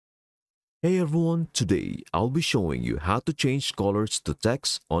Hey everyone, today I'll be showing you how to change colors to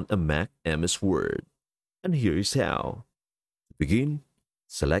text on a Mac MS Word. And here is how. To begin,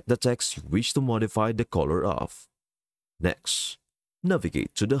 select the text you wish to modify the color of. Next,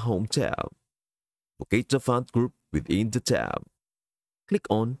 navigate to the Home tab. Locate the font group within the tab. Click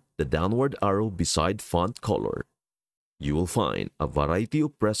on the downward arrow beside font color. You will find a variety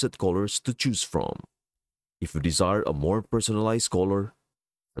of preset colors to choose from. If you desire a more personalized color,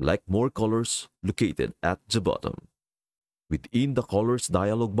 select More Colors located at the bottom. Within the Colors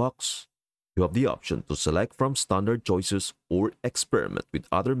dialog box, you have the option to select from standard choices or experiment with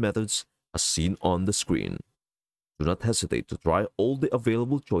other methods as seen on the screen. Do not hesitate to try all the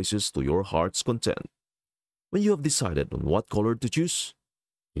available choices to your heart's content. When you have decided on what color to choose,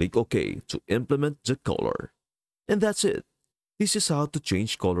 click OK to implement the color. And that's it. This is how to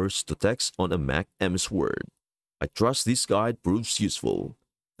change colors to text on a Mac MS Word. I trust this guide proves useful.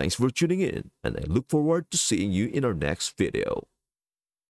 Thanks for tuning in, and I look forward to seeing you in our next video.